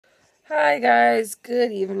Hi guys,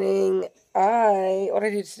 good evening. What did I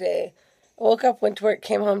do today? I woke up, went to work,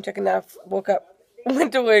 came home, took a nap, woke up,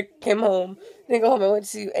 went to work, came home, then go home. I went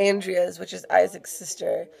to Andrea's, which is Isaac's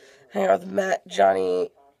sister. Hang out with Matt, Johnny,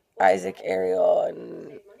 Isaac, Ariel,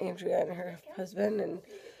 and Andrea and her husband, and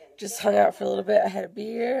just hung out for a little bit. I had a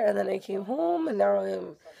beer, and then I came home, and now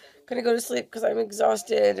I'm gonna go to sleep because I'm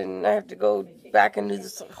exhausted, and I have to go back and do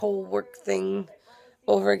this whole work thing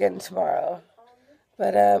over again tomorrow.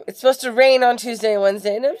 But it's supposed to rain on Tuesday and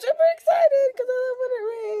Wednesday, and I'm super excited because I love when it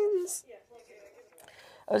rains.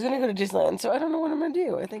 I was going to go to Disneyland, so I don't know what I'm going to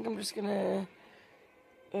do. I think I'm just going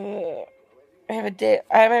to... I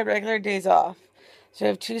have my regular days off. So I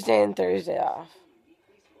have Tuesday and Thursday off.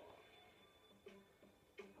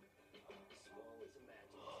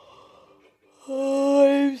 Oh,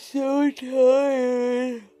 I'm so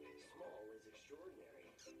tired.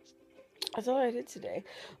 That's all I did today.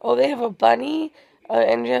 Oh, they have a bunny.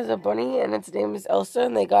 Andrea has a bunny, and its name is Elsa,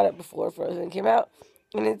 and they got it before Frozen came out.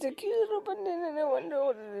 And it's a cute little bunny, and I wonder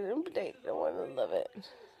what it is. I want to love it.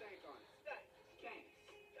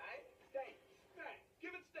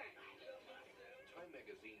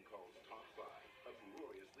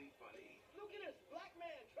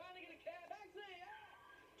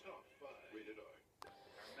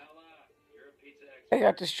 I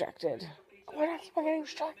got distracted. Why do I keep on getting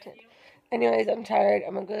distracted? Anyways, I'm tired.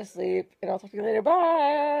 I'm gonna go to sleep, and I'll talk to you later.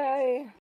 Bye!